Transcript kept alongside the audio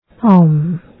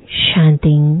ओम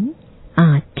शांति।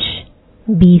 आज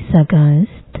 20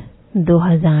 अगस्त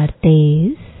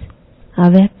 2023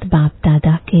 अव्यक्त बाप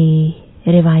दादा के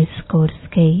रिवाइज कोर्स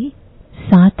के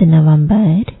 7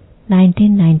 नवंबर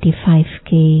 1995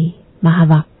 के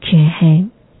महावाक्य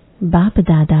हैं। बाप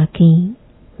दादा की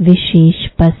विशेष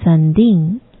पसंदी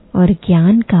और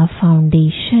ज्ञान का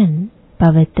फाउंडेशन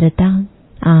पवित्रता।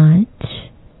 आज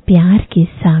प्यार के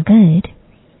सागर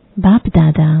बाप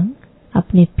दादा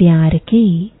अपने प्यार के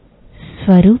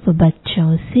स्वरूप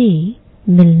बच्चों से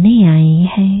मिलने आए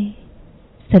हैं।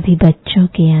 सभी बच्चों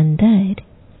के अंदर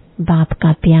बाप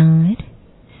का प्यार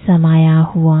समाया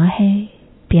हुआ है।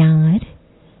 प्यार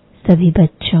सभी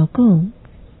बच्चों को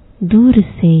दूर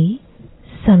से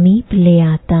समीप ले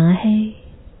आता है।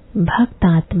 भक्त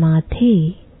आत्मा थे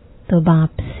तो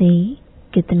बाप से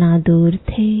कितना दूर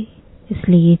थे,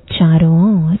 इसलिए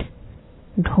चारों ओर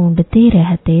ढूंढते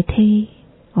रहते थे।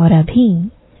 और अभी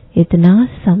इतना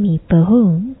समीप हो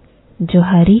जो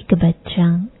हर एक बच्चा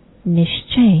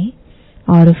निश्चय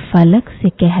और फलक से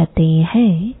कहते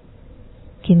हैं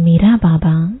कि मेरा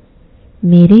बाबा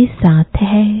मेरे साथ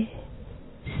है।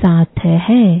 साथ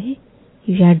है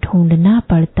या ढूंढना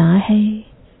पड़ता है,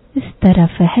 इस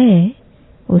तरफ है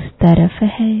उस तरफ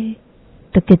है,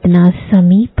 तो कितना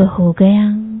समीप हो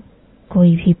गया।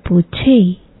 कोई भी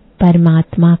पूछे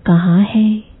परमात्मा कहाँ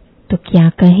है तो क्या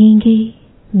कहेंगे?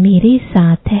 मेरे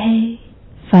साथ है।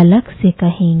 फलक से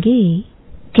कहेंगे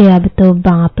कि अब तो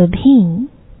बाप भी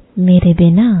मेरे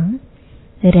बिना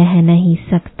रह नहीं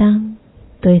सकता।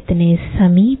 तो इतने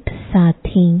समीप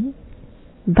साथी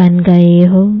बन गए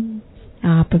हो।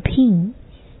 आप भी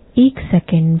एक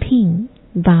सेकंड भी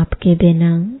बाप के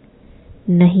बिना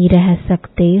नहीं रह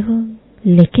सकते हो।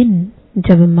 लेकिन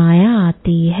जब माया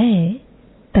आती है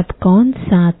तब कौन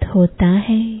साथ होता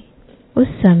है? उस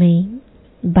समय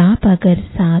बाप अगर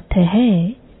साथ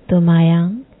है तो माया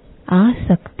आ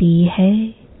सकती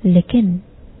है, लेकिन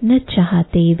न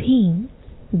चाहते भी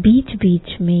बीच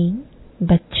बीच में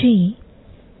बच्चे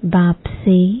बाप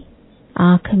से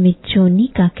आंख मिचौनी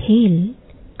का खेल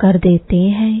कर देते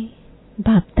हैं।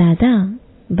 बाप दादा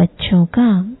बच्चों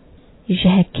का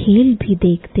यह खेल भी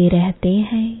देखते रहते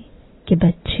हैं कि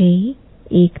बच्चे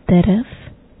एक तरफ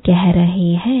कह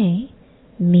रहे हैं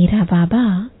मेरा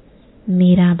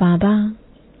बाबा,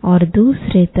 और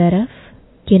दूसरे तरफ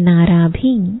किनारा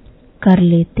भी कर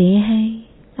लेते हैं।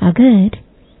 अगर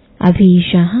अभी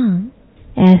यहाँ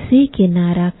ऐसे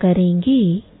किनारा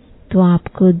करेंगे तो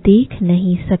आपको देख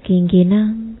नहीं सकेंगे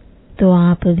ना, तो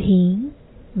आप भी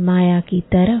माया की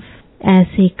तरफ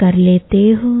ऐसे कर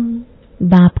लेते हो।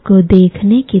 बाप को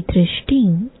देखने की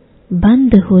दृष्टि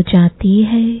बंद हो जाती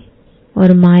है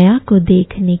और माया को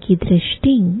देखने की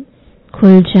दृष्टि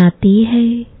खुल जाती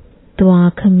है। तो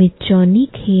आंख मिचौनी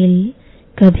खेल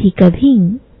कभी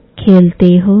कभी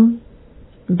खेलते हो।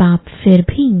 बाप फिर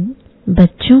भी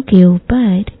बच्चों के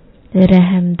ऊपर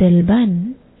रहम दिल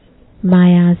बन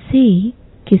माया से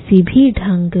किसी भी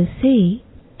ढंग से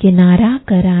किनारा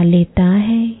करा लेता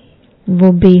है।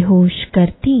 वो बेहोश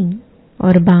करती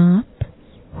और बाप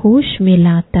होश में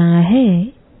लाता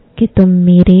है कि तुम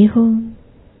मेरे हो।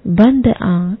 बंद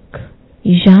आंख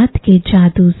याद के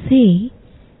जादू से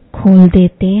खोल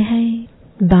देते हैं।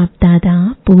 बाप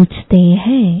दादा पूछते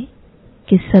हैं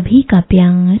कि सभी का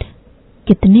प्यार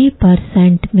कितने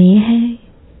 % में है?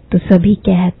 तो सभी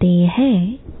कहते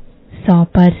हैं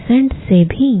 100% से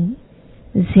भी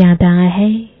ज्यादा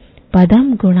है।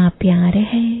 पदम गुणा प्यार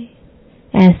है,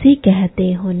 ऐसे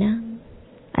कहते हो ना।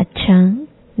 अच्छा,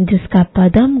 जिसका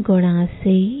पदम गुणा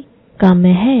से कम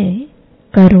है,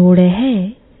 करोड़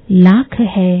है, लाख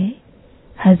है,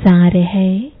 1000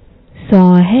 है,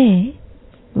 100 है,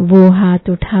 वो हाथ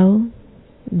उठाओ।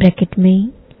 ब्रैकेट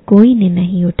में कोई ने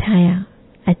नहीं उठाया।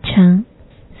 अच्छा,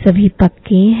 सभी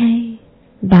पक्के हैं।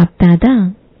 बाप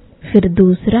दादा फिर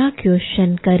दूसरा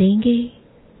क्वेश्चन करेंगे,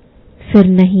 फिर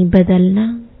नहीं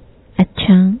बदलना।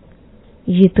 अच्छा,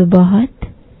 ये तो बहुत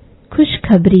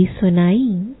खुशखबरी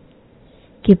सुनाई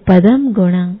कि पदम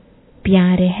गुणा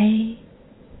प्यार है।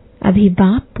 अभी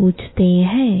बाप पूछते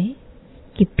हैं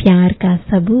कि प्यार का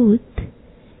सबूत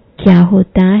क्या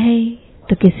होता है?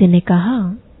 तो किसी ने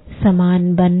कहा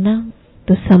समान बनना,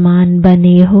 तो समान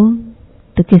बने हो।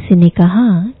 तो किसी ने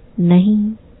कहा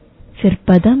नहीं, फिर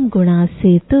पदम गुणा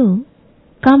से तो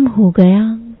कम हो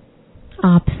गया।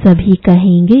 आप सभी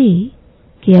कहेंगे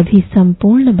कि अभी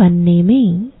संपूर्ण बनने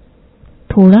में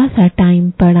थोड़ा सा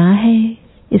टाइम पड़ा है,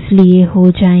 इसलिए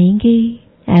हो जाएंगे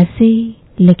ऐसे।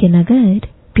 लेकिन अगर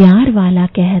प्यार वाला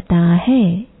कहता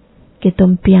है कि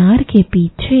तुम प्यार के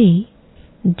पीछे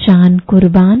जान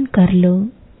कुर्बान कर लो,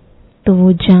 तो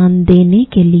वो जान देने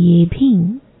के लिए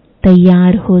भी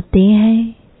तैयार होते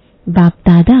हैं। बाप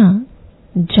दादा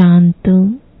जान तो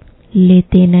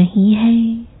लेते नहीं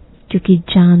है, क्योंकि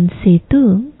जान से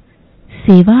तो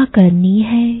सेवा करनी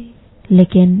है।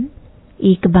 लेकिन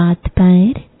एक बात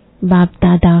पर बाप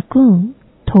दादा को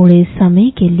थोड़े समय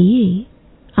के लिए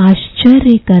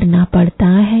आश्चर्य करना पड़ता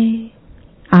है।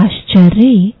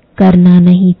 आश्चर्य करना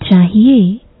नहीं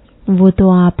चाहिए, वो तो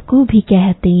आपको भी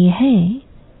कहते हैं,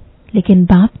 लेकिन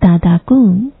बाप दादा को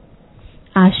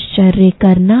आश्चर्य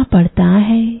करना पड़ता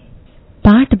है।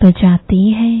 पाठ बजाते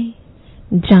हैं,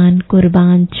 जान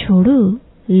कुर्बान छोड़ो,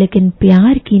 लेकिन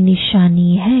प्यार की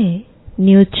निशानी है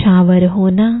न्योछावर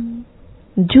होना।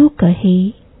 जो कहे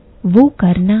वो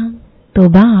करना। तो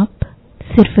बाप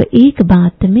सिर्फ एक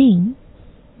बात में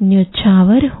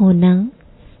न्योछावर होना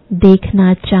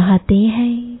देखना चाहते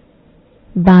हैं।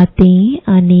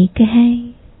 बातें अनेक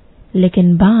हैं,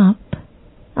 लेकिन बाप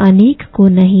अनेक को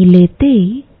नहीं लेते,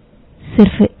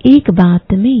 सिर्फ एक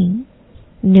बात में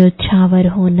न्योछावर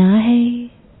होना है।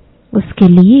 उसके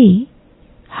लिए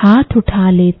हाथ उठा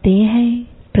लेते हैं,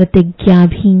 प्रतिज्ञा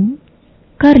भी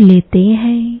कर लेते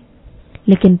हैं,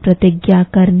 लेकिन प्रतिज्ञा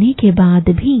करने के बाद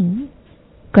भी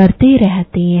करते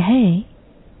रहते हैं।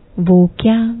 वो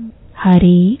क्या? हर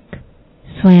एक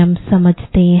स्वयं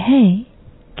समझते हैं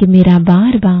कि मेरा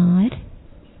बार बार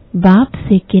बाप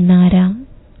से किनारा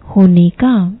होने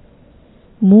का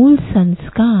मूल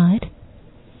संस्कार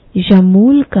या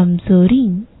मूल कमजोरी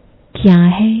क्या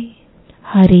है।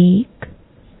 हर एक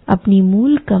अपनी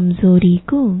मूल कमजोरी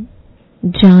को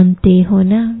जानते हो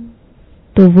ना,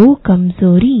 तो वो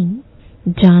कमजोरी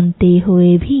जानते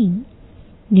हुए भी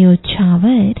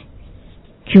न्योछावर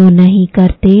क्यों नहीं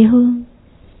करते हो?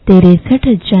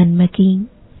 63 जन्म की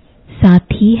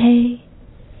साथी है,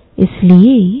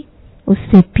 इसलिए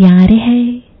उससे प्यार है।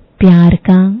 प्यार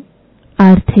का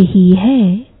अर्थ ही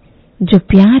है जो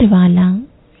प्यार वाला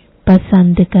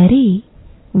पसंद करे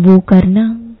वो करना।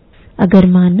 अगर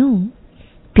मानो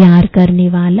प्यार करने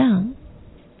वाला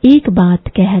एक बात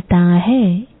कहता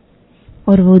है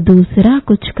और वो दूसरा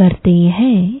कुछ करते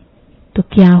हैं, तो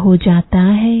क्या हो जाता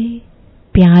है?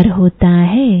 प्यार होता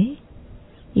है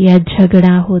या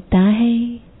झगड़ा होता है?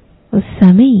 उस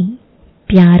समय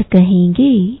प्यार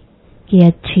कहेंगे कि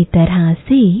अच्छी तरह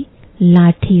से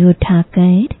लाठी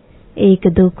उठाकर एक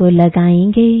दो को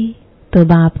लगाएंगे। तो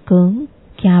बाप को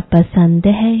क्या पसंद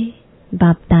है?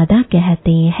 बाप दादा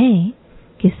कहते हैं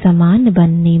कि समान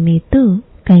बनने में तो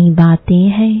कई बातें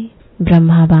हैं।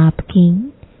 ब्रह्मा बाप की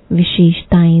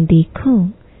विशेषताएं देखो,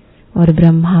 और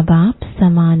ब्रह्मा बाप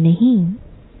समान ही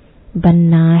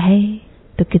बनना है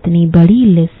तो कितनी बड़ी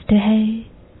लिस्ट है।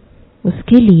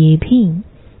 उसके लिए भी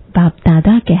बाप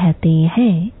दादा कहते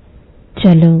हैं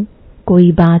चलो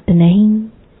कोई बात नहीं,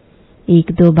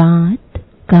 एक दो बात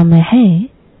कम है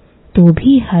तो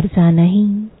भी हर्जा नहीं,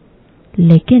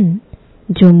 लेकिन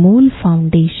जो मूल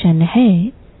फाउंडेशन है,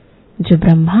 जो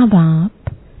ब्रह्मा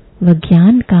बाप व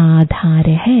ज्ञान का आधार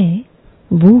है,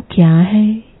 वो क्या है?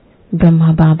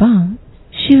 ब्रह्मा बाबा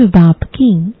शिव बाप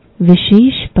की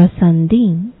विशेष पसंदी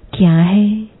क्या है?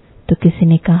 तो किसी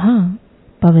ने कहा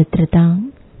पवित्रता,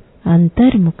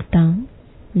 अंतर्मुखता,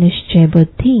 निश्चय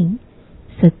बुद्धि,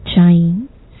 सच्चाई,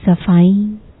 सफाई।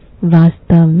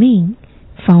 वास्तव में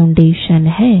फाउंडेशन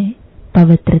है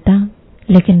पवित्रता,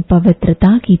 लेकिन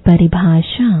पवित्रता की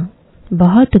परिभाषा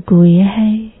बहुत गुह्य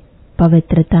है।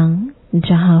 पवित्रता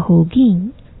जहाँ होगी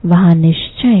वहाँ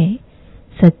निश्चय,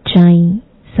 सच्चाई,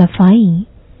 सफाई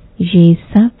ये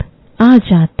सब आ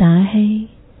जाता है।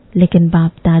 लेकिन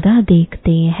बाप दादा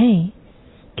देखते हैं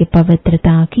कि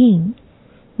पवित्रता की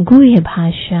गुह्य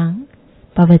भाषा,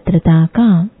 पवित्रता का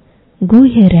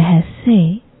गुह्य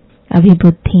रहस्य अभी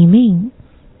बुद्धि में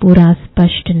पूरा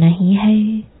स्पष्ट नहीं है।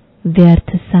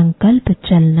 व्यर्थ संकल्प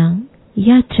चलना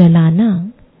या चलाना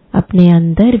अपने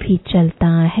अंदर भी चलता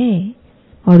है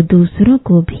और दूसरों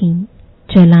को भी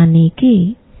चलाने के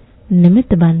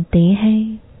निमित्त बनते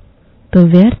हैं। तो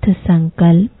व्यर्थ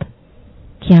संकल्प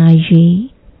क्या ये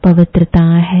पवित्रता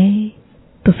है?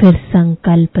 तो फिर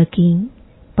संकल्प की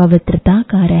पवित्रता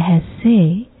का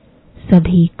रहस्य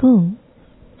सभी को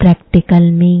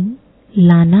प्रैक्टिकल में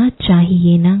लाना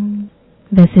चाहिए ना।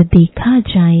 वैसे देखा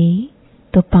जाए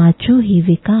तो पांचों ही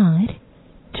विकार,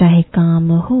 चाहे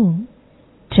काम हो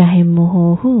चाहे मोह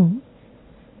हो,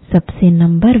 सबसे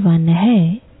नंबर 1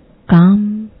 है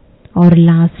काम और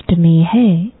लास्ट में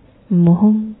है मोह।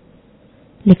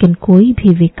 लेकिन कोई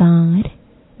भी विकार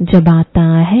जब आता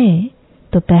है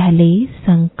तो पहले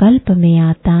संकल्प में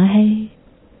आता है।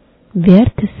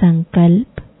 व्यर्थ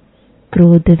संकल्प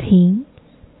क्रोध भी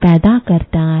पैदा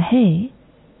करता है,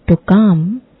 तो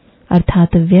काम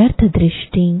अर्थात व्यर्थ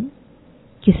दृष्टि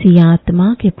किसी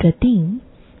आत्मा के प्रति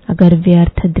अगर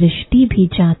व्यर्थ दृष्टि भी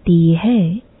जाती है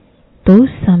तो उस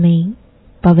समय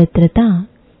पवित्रता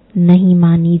नहीं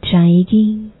मानी जाएगी।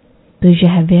 तो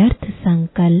यह व्यर्थ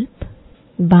संकल्प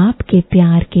बाप के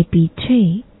प्यार के पीछे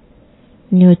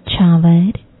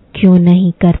न्योछावर क्यों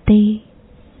नहीं करते?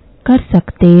 कर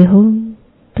सकते हो?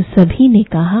 तो सभी ने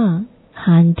कहा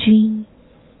हाँ जी।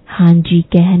 हाँ जी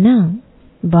कहना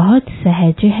बहुत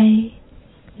सहज है,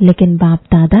 लेकिन बाप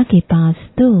दादा के पास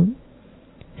तो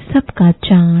सबका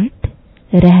चार्ट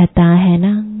रहता है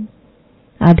ना।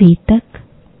 अभी तक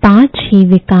 5 ही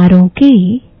विकारों के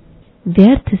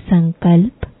व्यर्थ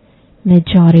संकल्प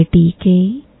मेजॉरिटी के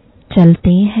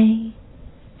चलते हैं।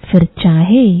 फिर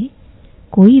चाहे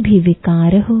कोई भी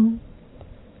विकार हो,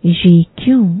 ये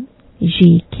क्यों,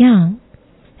 ये क्या,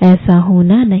 ऐसा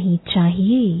होना नहीं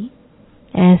चाहिए,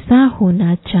 ऐसा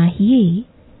होना चाहिए,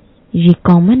 ये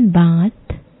कॉमन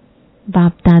बात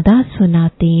बाप दादा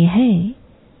सुनाते हैं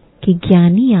कि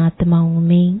ज्ञानी आत्माओं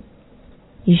में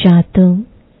या तो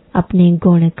अपने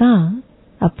गुण का,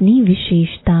 अपनी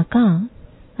विशेषता का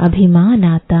अभिमान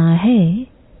आता है,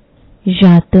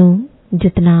 या तो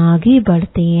जितना आगे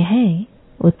बढ़ते हैं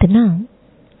उतना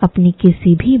अपनी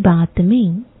किसी भी बात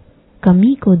में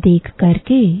कमी को देख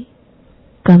करके,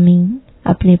 कमी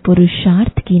अपने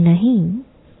पुरुषार्थ की नहीं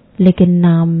लेकिन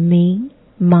नाम में,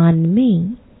 मान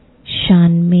में,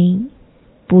 शान में,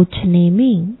 पूछने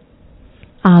में,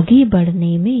 आगे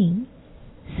बढ़ने में,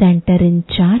 सेंटर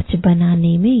इंचार्ज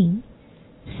बनाने में,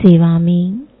 सेवा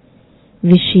में,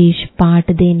 विशेष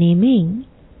पाठ देने में,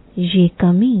 ये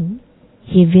कमी,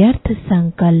 ये व्यर्थ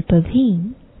संकल्प भी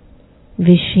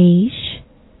विशेष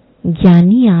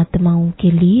ज्ञानी आत्माओं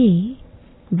के लिए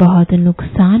बहुत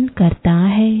नुकसान करता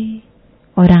है।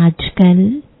 और आजकल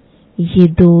ये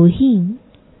 2 ही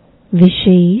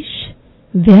विशेष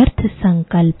व्यर्थ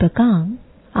संकल्प का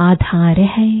आधार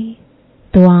है।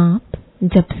 तो आप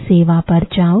जब सेवा पर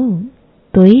जाओ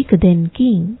तो एक दिन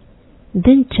की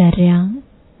दिनचर्या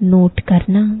नोट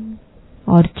करना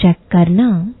और चेक करना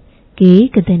कि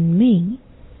एक दिन में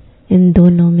इन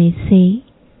दोनों में से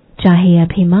चाहे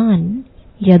अभिमान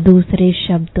या दूसरे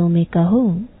शब्दों में कहो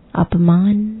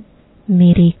अपमान,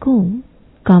 मेरे को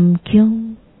कम क्यों,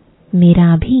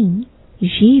 मेरा भी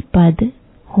ये पद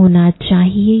होना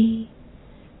चाहिए,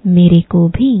 मेरे को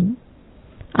भी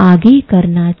आगे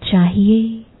करना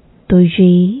चाहिए, तो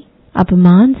ये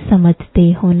अपमान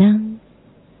समझते हो ना।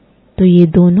 तो ये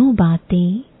दोनों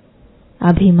बातें,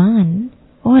 अभिमान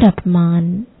और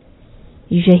अपमान,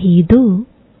 यही 2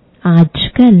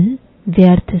 आजकल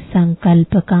व्यर्थ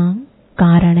संकल्प का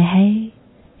कारण है।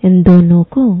 इन दोनों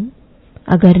को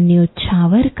अगर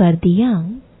न्योछावर कर दिया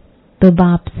तो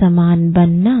बाप समान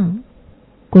बनना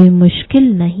कोई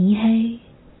मुश्किल नहीं है।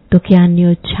 तो क्या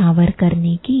न्योछावर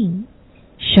करने की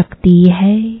शक्ति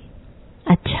है?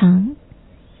 अच्छा,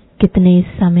 कितने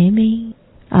समय में?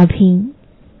 अभी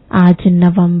आज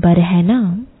नवंबर है ना,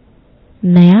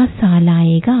 नया साल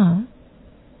आएगा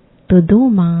तो 2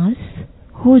 मास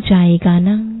हो जाएगा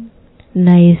ना।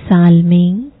 नए साल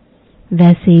में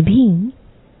वैसे भी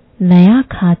नया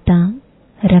खाता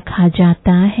रखा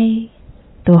जाता है।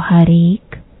 तो हर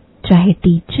एक, चाहे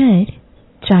टीचर,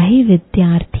 चाहे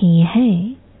विद्यार्थी है,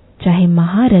 चाहे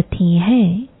महारथी है,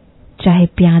 चाहे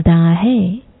प्यादा है,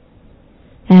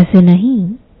 ऐसे नहीं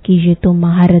कि ये तो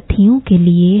महारथियों के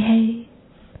लिए है।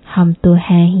 हम तो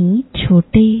हैं ही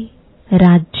छोटे।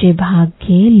 राज्य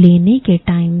भाग्य लेने के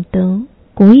टाइम तो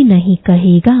कोई नहीं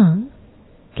कहेगा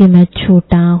कि मैं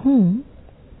छोटा हूँ।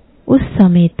 उस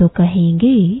समय तो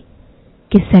कहेंगे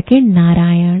कि सेकंड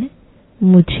नारायण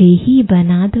मुझे ही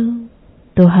बना दो।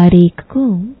 तो हर एक को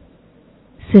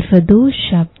सिर्फ 2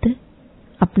 शब्द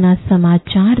अपना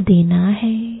समाचार देना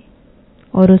है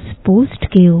और उस पोस्ट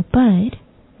के ऊपर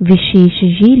विशेष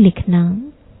ये लिखना,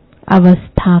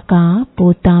 अवस्था का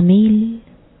पोता मेल।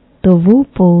 तो वो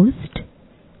पोस्ट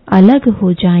अलग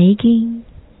हो जाएगी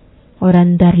और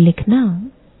अंदर लिखना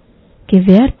कि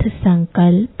व्यर्थ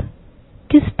संकल्प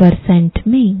किस %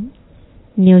 में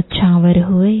न्योछावर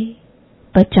हुए,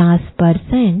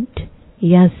 50%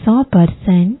 या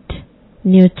 100%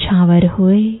 न्योछावर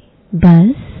हुए।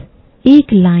 बस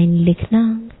एक लाइन लिखना,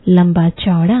 लंबा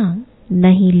चौड़ा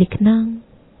नहीं लिखना।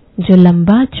 जो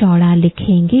लंबा चौड़ा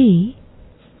लिखेंगे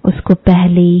उसको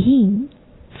पहले ही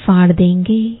फाड़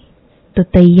देंगे। तो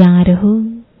तैयार हो,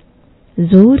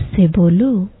 जोर से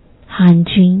बोलो हाँ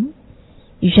जी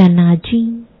या ना जी।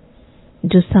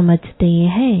 जो समझते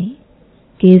हैं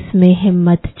कि इसमें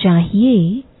हिम्मत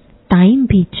चाहिए, टाइम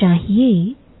भी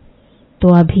चाहिए, तो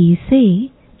अभी से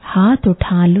हाथ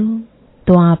उठा लो।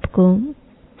 तो आपको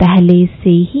पहले से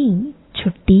ही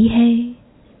छुट्टी है।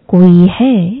 कोई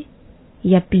है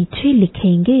या पीछे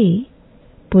लिखेंगे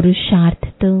पुरुषार्थ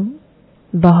तो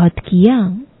बहुत किया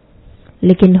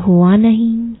लेकिन हुआ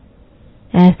नहीं,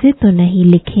 ऐसे तो नहीं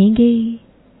लिखेंगे,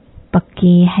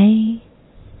 पक्के हैं।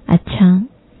 अच्छा,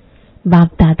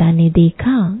 बाप दादा ने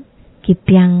देखा कि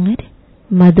प्यार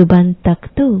मधुबन तक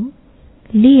तो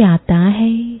ले आता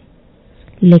है,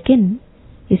 लेकिन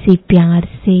इसी प्यार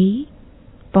से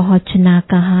पहुंचना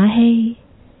कहाँ है?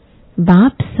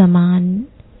 बाप समान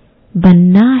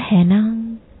बनना है ना।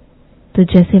 तो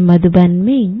जैसे मधुबन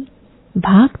में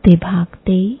भागते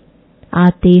भागते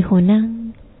आते हो ना,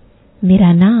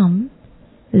 मेरा नाम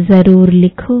जरूर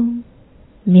लिखो,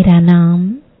 मेरा नाम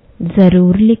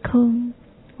जरूर लिखो।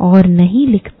 और नहीं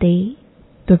लिखते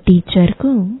तो टीचर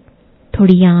को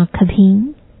थोड़ी आंख भी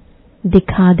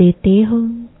दिखा देते हो।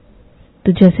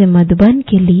 तो जैसे मधुबन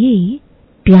के लिए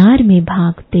प्यार में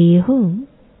भागते हो,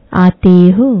 आते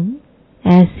हो,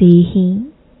 ऐसे ही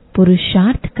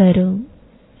पुरुषार्थ करो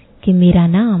कि मेरा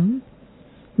नाम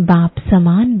बाप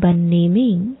समान बनने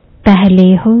में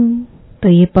पहले हो। तो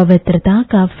ये पवित्रता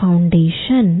का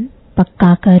फाउंडेशन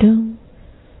पक्का करो।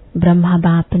 ब्रह्मा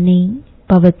बाप ने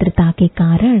पवित्रता के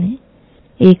कारण,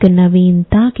 एक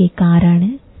नवीनता के कारण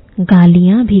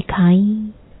गालियां भी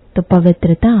खाई। तो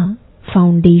पवित्रता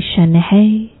फाउंडेशन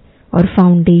है, और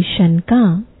फाउंडेशन का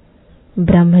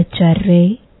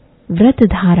ब्रह्मचर्य व्रत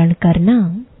धारण करना,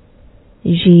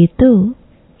 ये तो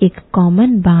एक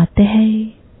कॉमन बात है।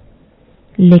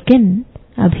 लेकिन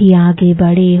अभी आगे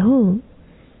बढ़े हो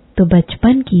तो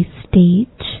बचपन की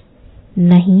स्टेज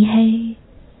नहीं है,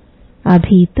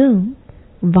 अभी तो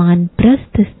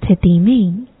वानप्रस्थ स्थिति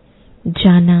में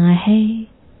जाना है।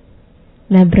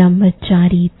 मैं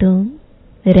ब्रह्मचारी तो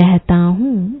रहता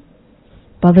हूँ,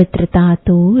 पवित्रता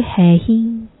तो है ही,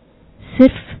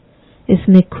 सिर्फ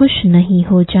इसमें खुश नहीं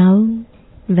हो जाओ।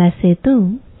 वैसे तो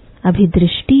अभी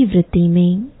दृष्टि वृत्ति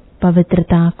में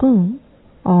पवित्रता को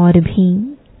और भी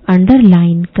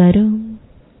अंडरलाइन करो,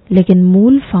 लेकिन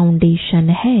मूल फाउंडेशन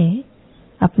है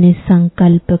अपने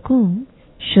संकल्प को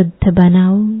शुद्ध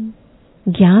बनाओ,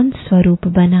 ज्ञान स्वरूप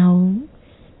बनाओ,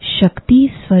 शक्ति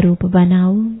स्वरूप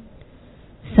बनाओ।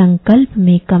 संकल्प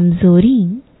में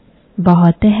कमजोरी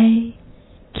बहुत है,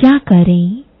 क्या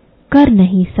करें, कर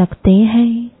नहीं सकते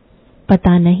हैं,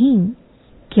 पता नहीं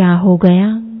क्या हो गया।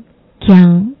 क्या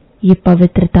ये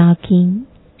पवित्रता की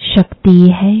शक्ति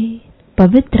है?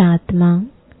 पवित्र आत्मा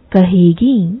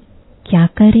कहेगी क्या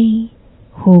करें,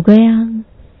 हो गया,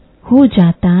 हो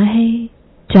जाता है,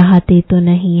 चाहते तो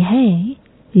नहीं है।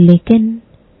 लेकिन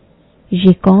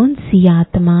ये कौन सी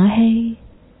आत्मा है?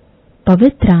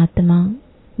 पवित्र आत्मा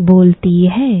बोलती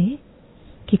है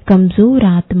कि कमजोर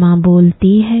आत्मा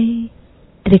बोलती है,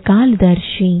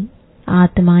 त्रिकालदर्शी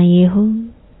आत्माएं हो।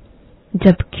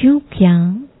 जब क्यों क्या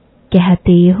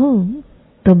कहते हो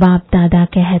तो बाप दादा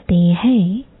कहते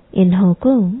हैं इन्हों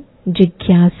को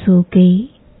जिज्ञासु के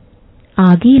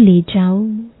आगे ले जाओ।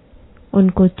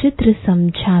 उनको चित्र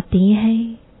समझाते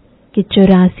हैं कि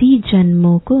 84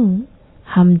 जन्मों को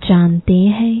हम जानते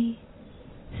हैं,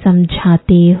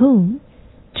 समझाते हो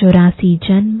 84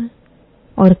 जन्म,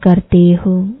 और करते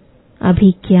हो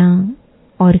अभी क्या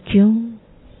और क्यों।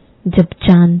 जब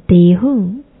जानते हो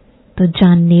तो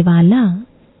जानने वाला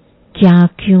क्या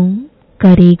क्यों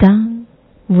करेगा,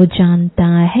 वो जानता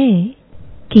है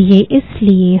कि ये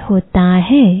इसलिए होता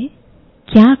है।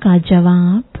 क्या का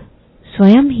जवाब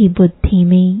स्वयं ही बुद्धि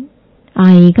में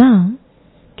आएगा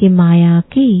कि माया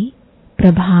के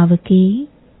प्रभाव के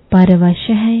परवश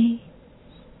है।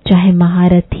 चाहे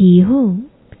महारथी हो,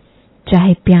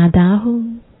 चाहे प्यादा हो,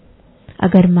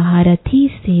 अगर महारथी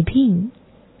से भी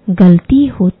गलती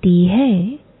होती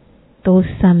है तो उस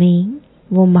समय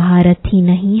वो महारथी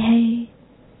नहीं है,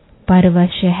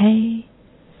 परवश है।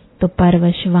 तो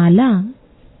परवश वाला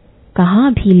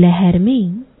कहाँ भी लहर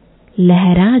में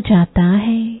लहरा जाता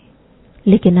है।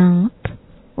 लेकिन आप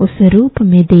उस रूप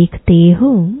में देखते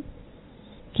हो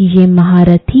कि ये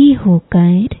महारथी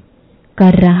होकर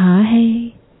कर रहा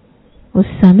है, उस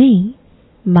समय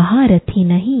महारथी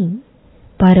नहीं,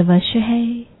 परवश है।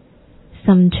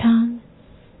 समझा?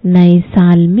 नए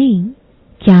साल में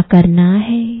क्या करना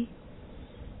है?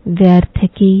 व्यर्थ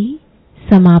की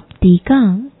समाप्ति का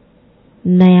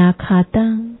नया खाता।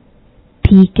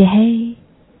 ठीक है,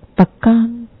 पक्का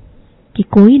कि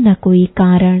कोई न कोई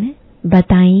कारण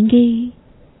बताएंगे।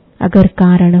 अगर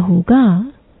कारण होगा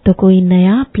तो कोई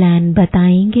नया प्लान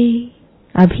बताएंगे,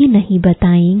 अभी नहीं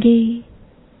बताएंगे।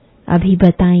 अभी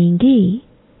बताएंगे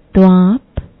तो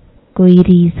आप कोई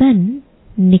रीजन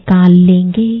निकाल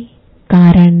लेंगे,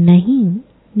 कारण नहीं,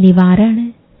 निवारण,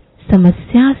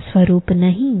 समस्या स्वरूप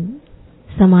नहीं,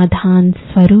 समाधान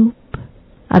स्वरूप।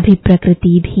 अभी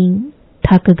प्रकृति भी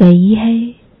थक गई है,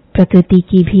 प्रकृति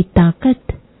की भी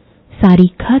ताकत सारी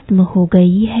खत्म हो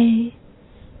गई है,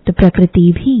 तो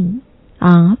प्रकृति भी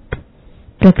आप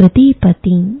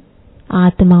प्रकृतिपति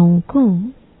आत्माओं को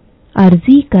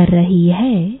अर्जी कर रही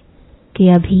है कि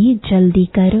अभी जल्दी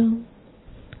करो,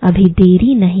 अभी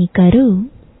देरी नहीं करो।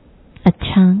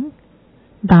 अच्छा,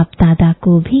 बाप दादा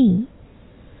को भी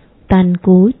तन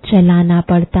को चलाना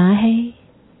पड़ता है,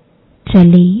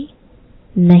 चले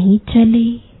नहीं चले,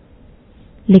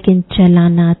 लेकिन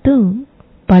चलाना तो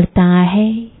पड़ता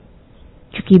है,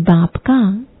 क्योंकि बाप का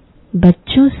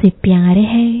बच्चों से प्यार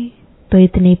है। तो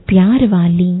इतने प्यार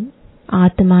वाली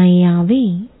आत्माएं आवे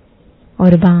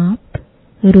और बाप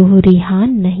रूह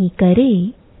रिहान नहीं करे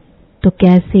तो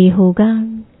कैसे होगा?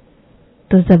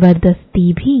 तो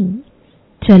जबरदस्ती भी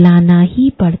चलाना ही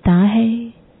पड़ता है।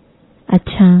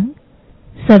 अच्छा,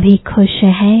 सभी खुश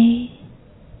है,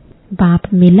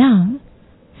 बाप मिला,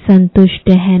 संतुष्ट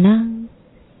है ना?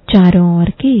 चारों ओर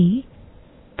के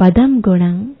पदम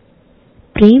गुणा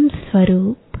प्रेम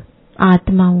स्वरूप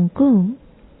आत्माओं को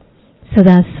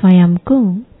सदा स्वयं को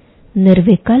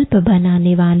निर्विकल्प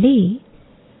बनाने वाले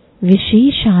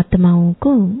विशेष आत्माओं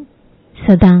को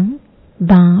सदा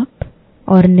बाप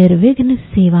और निर्विघ्न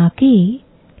सेवा के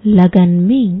लगन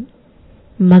में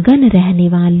मगन रहने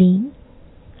वाली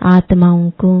आत्माओं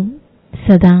को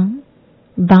सदा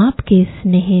बाप के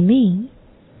स्नेह में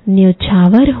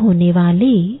न्योछावर होने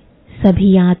वाले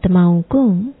सभी आत्माओं को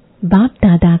बाप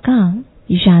दादा का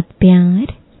याद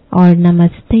प्यार और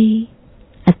नमस्ते।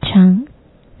 अच्छा,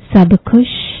 सब खुश,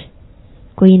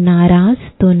 कोई नाराज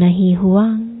तो नहीं हुआ?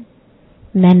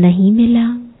 मैं नहीं मिला।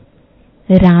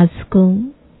 राज को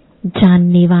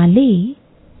जानने वाले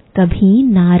कभी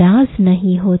नाराज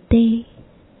नहीं होते।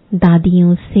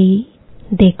 दादियों से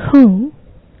देखो,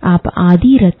 आप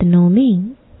आदि रत्नों में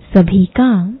सभी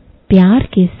का प्यार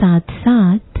के साथ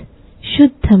साथ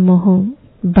शुद्ध मोह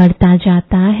बढ़ता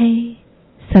जाता है।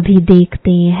 सभी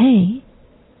देखते हैं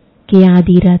कि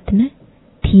आदि रत्न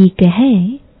ठीक है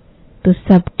तो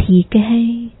सब ठीक है।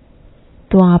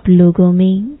 तो आप लोगों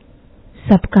में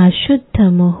सबका शुद्ध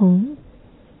मोह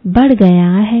बढ़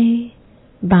गया है।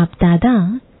 बाप दादा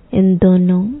इन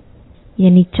दोनों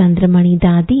यानी चंद्रमणि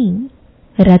दादी,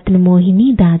 रत्न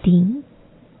मोहिनी दादी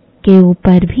के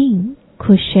ऊपर भी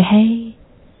खुश है।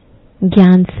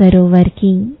 ज्ञान सरोवर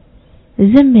की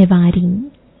जिम्मेवारी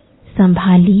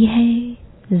संभाली है।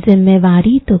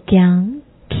 जिम्मेवारी तो क्या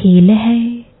खेल है,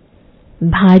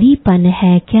 भारीपन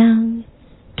है क्या?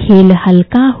 खेल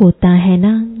हल्का होता है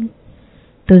ना,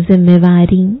 तो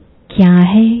जिम्मेवारी क्या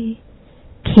है?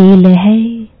 खेल है।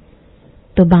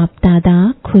 तो बाप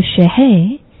दादा खुश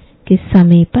है कि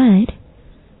समय पर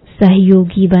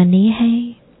सहयोगी बने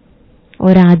हैं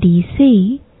और आदि से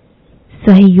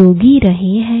सहयोगी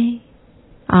रहे हैं,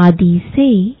 आदि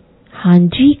से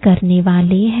हांजी करने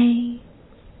वाले हैं।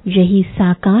 यही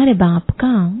साकार बाप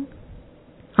का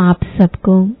आप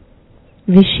सबको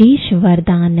विशेष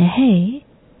वरदान है।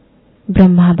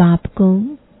 ब्रह्मा बाप को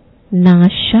ना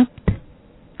शब्द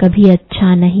कभी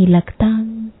अच्छा नहीं लगता,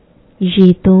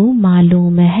 ये तो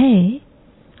मालूम है,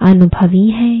 अनुभवी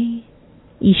है।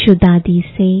 ईशु दादी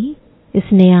से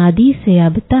इसने आदि से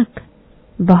अब तक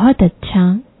बहुत अच्छा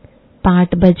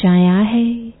पाठ बजाया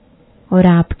है और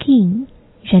आपकी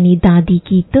यानी दादी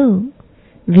की तो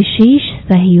विशेष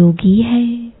सहयोगी है।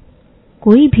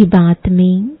 कोई भी बात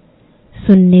में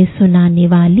सुनने सुनाने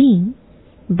वाली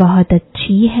बहुत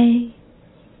अच्छी है,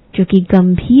 क्योंकि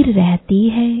गंभीर रहती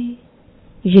है।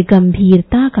 ये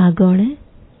गंभीरता का गुण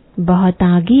बहुत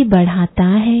आगे बढ़ाता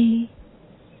है।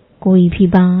 कोई भी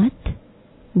बात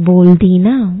बोल दी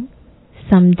ना,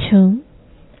 समझो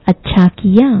अच्छा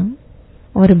किया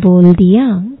और बोल दिया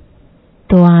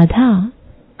तो आधा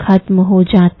खत्म हो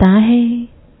जाता है,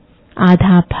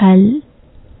 आधा फल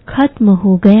खत्म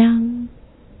हो गया,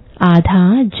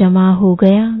 आधा जमा हो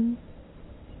गया।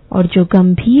 और जो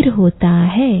गंभीर होता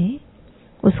है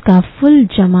उसका फुल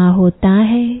जमा होता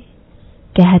है।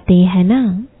 कहते हैं ना,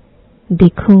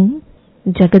 देखो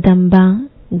जगदम्बा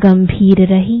गंभीर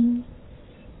रही,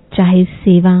 चाहे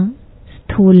सेवा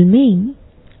स्थूल में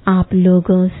आप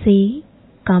लोगों से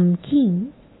कम की,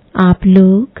 आप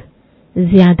लोग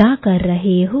ज्यादा कर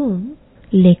रहे हो,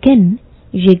 लेकिन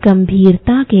ये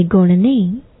गंभीरता के गुण ने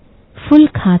फुल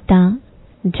खाता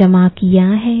जमा किया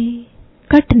है,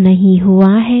 कट नहीं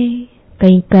हुआ है।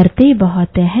 कहीं करते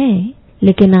बहुत है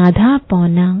लेकिन आधा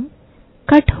पौना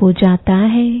कट हो जाता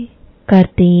है।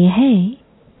 करते हैं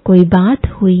कोई बात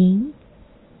हुई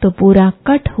तो पूरा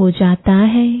कट हो जाता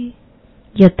है,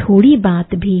 या थोड़ी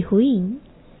बात भी हुई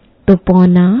तो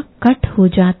पौना कट हो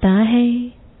जाता है।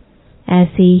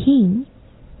 ऐसे ही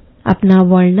अपना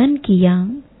वर्णन किया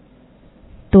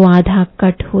तो आधा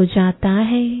कट हो जाता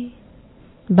है।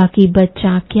 बाकी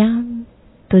बच्चा क्या?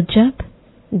 तो जब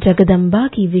जगदम्बा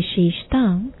की विशेषता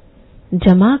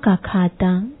जमा का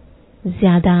खाता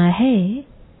ज्यादा है,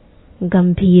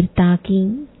 गंभीरता की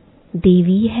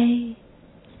देवी है,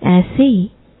 ऐसे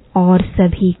और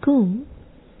सभी को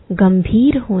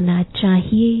गंभीर होना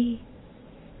चाहिए।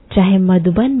 चाहे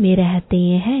मधुबन में रहते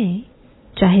हैं,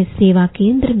 चाहे सेवा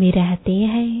केंद्र में रहते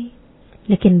हैं,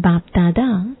 लेकिन बाप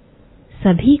दादा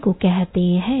सभी को कहते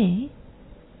हैं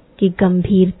कि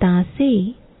गंभीरता से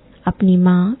अपनी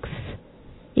मार्क्स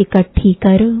इकट्ठी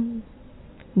करो।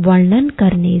 वर्णन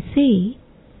करने से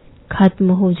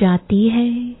खत्म हो जाती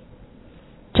है।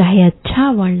 चाहे अच्छा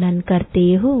वर्णन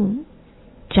करते हो,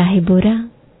 चाहे बुरा।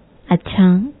 अच्छा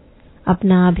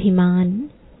अपना अभिमान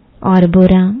और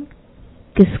बुरा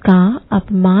किसका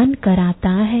अपमान कराता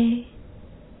है।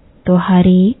 तो हर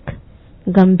एक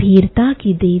गंभीरता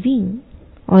की देवी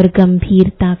और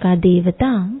गंभीरता का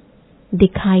देवता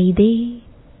दिखाई दे।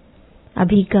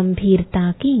 अभी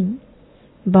गंभीरता की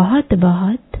बहुत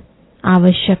बहुत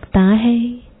आवश्यकता है।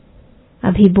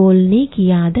 अभी बोलने की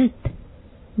आदत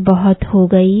बहुत हो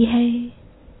गई है,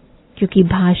 क्योंकि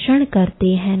भाषण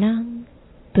करते हैं ना,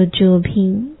 तो जो भी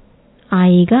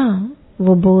आएगा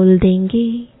वो बोल देंगे,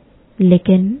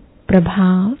 लेकिन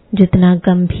प्रभाव जितना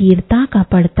गंभीरता का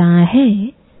पड़ता है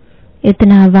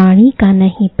इतना वाणी का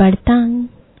नहीं पड़ता।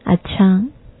 अच्छा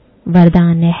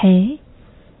वरदान है,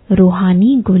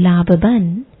 रूहानी गुलाब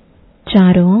बन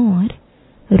चारों ओर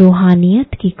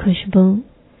रूहानियत की खुशबू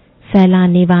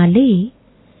फैलाने वाले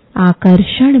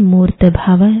आकर्षण मूर्त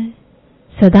भव।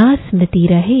 सदा स्मृति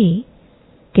रहे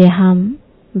कि हम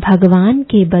भगवान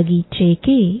के बगीचे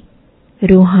के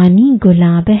रूहानी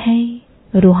गुलाब हैं।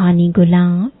 रूहानी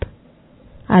गुलाब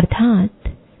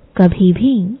अर्थात कभी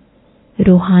भी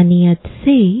रूहानियत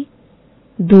से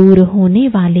दूर होने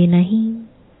वाले नहीं।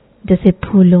 जैसे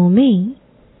फूलों में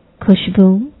खुशबू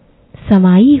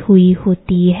समाई हुई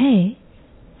होती है,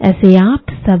 ऐसे आप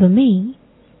सब में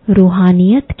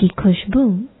रूहानियत की खुशबू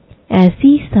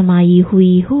ऐसी समाई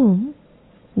हुई हो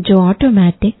जो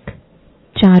ऑटोमेटिक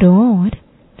चारों ओर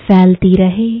फैलती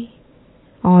रहे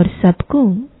और सबको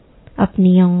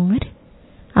अपनी ओर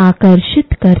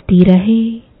आकर्षित करती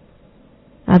रहे।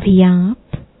 अभी आप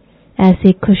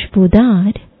ऐसे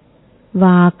खुशबूदार व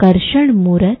आकर्षण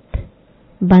मूर्त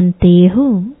बनते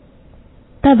हो,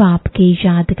 तब आपके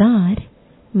यादगार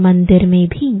मंदिर में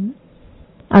भी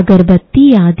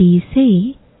अगरबत्ती आदि से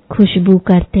खुशबू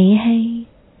करते हैं।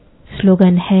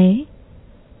 स्लोगन है,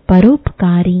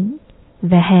 परोपकारी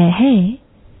वह है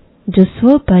जो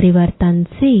स्व परिवर्तन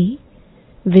से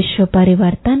विश्व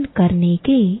परिवर्तन करने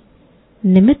के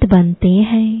निमित्त बनते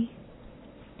हैं।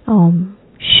 ओम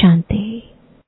शांति।